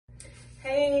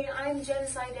Hey, I'm Jen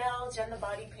Seidel, Jen the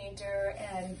Body Painter,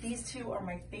 and these two are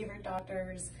my favorite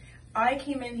doctors. I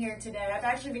came in here today. I've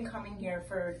actually been coming here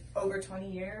for over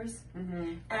 20 years,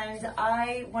 and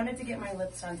I wanted to get my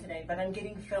lips done today, but I'm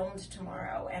getting filmed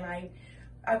tomorrow, and I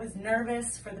was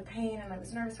nervous for the pain, and I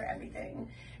was nervous for everything.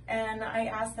 And I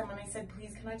asked them, and I said,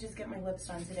 please, can I just get my lips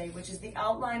done today, which is the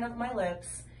outline of my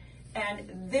lips,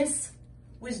 and this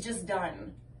was just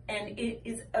done. And it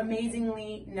is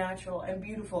amazingly natural and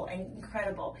beautiful and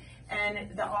incredible.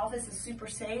 And the office is super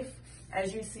safe,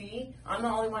 as you see. I'm the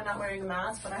only one not wearing a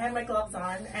mask, but I had my gloves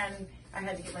on and I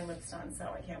had to get my lips done,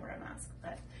 so I can't wear a mask.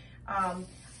 But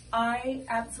I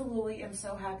absolutely am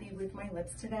so happy with my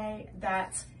lips today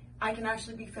that I can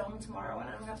actually be filmed tomorrow and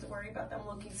I don't have to worry about them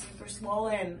looking super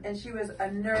swollen. And she was a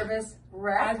nervous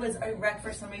wreck. I was a wreck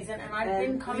for some reason, and I've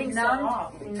been coming so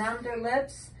long. We numbed her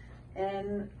lips.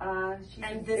 And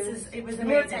it was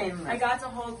amazing. I got to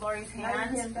hold Lori's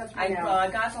hands. I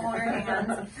got to hold her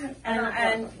hands,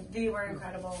 and they were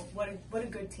incredible. What a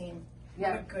good team.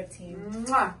 Yeah. What a good team.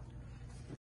 Mwah.